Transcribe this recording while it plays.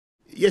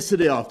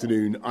Yesterday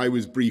afternoon, I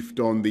was briefed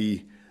on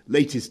the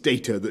latest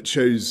data that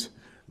shows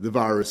the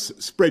virus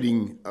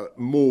spreading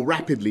more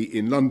rapidly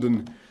in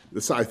London,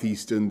 the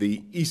southeast and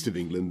the east of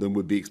England than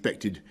would be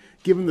expected,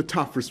 given the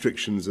tough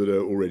restrictions that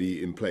are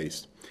already in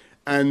place.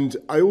 And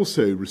I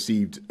also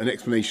received an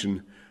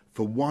explanation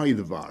for why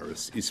the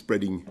virus is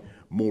spreading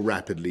more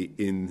rapidly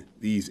in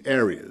these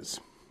areas.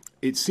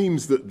 It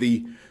seems that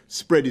the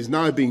spread is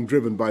now being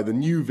driven by the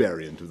new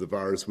variant of the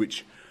virus,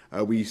 which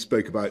we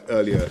spoke about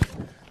earlier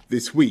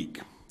this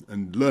week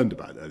and learned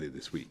about earlier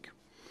this week.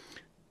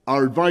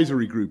 Our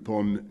advisory group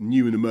on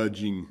new and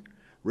emerging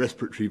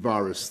respiratory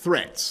virus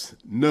threats,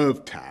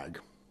 NERVTAG,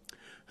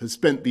 has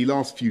spent the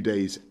last few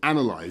days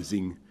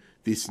analysing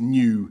this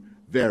new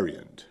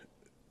variant.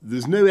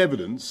 There's no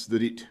evidence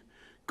that it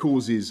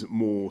causes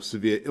more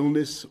severe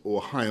illness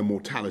or higher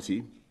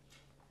mortality,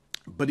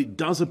 but it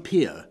does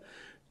appear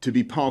to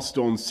be passed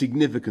on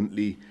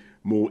significantly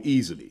more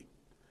easily.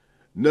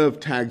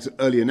 NERVTAG's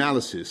early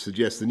analysis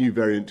suggests the new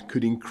variant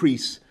could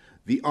increase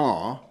the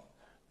R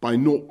by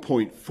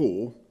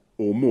 0.4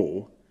 or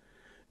more,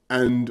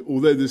 and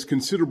although there's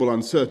considerable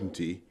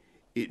uncertainty,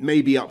 it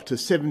may be up to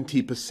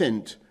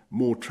 70%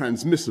 more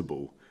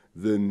transmissible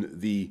than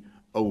the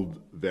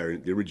old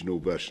variant, the original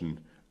version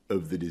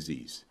of the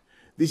disease.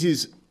 This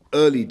is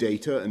early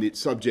data and it's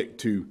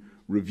subject to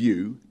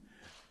review,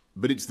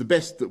 but it's the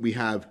best that we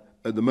have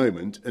at the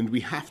moment, and we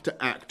have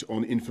to act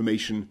on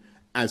information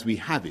as we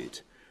have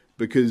it,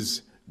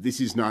 because this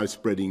is now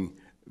spreading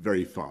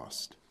very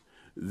fast.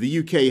 The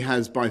UK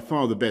has by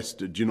far the best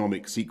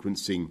genomic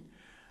sequencing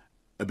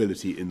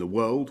ability in the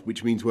world,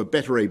 which means we're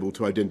better able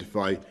to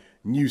identify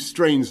new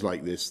strains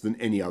like this than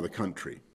any other country.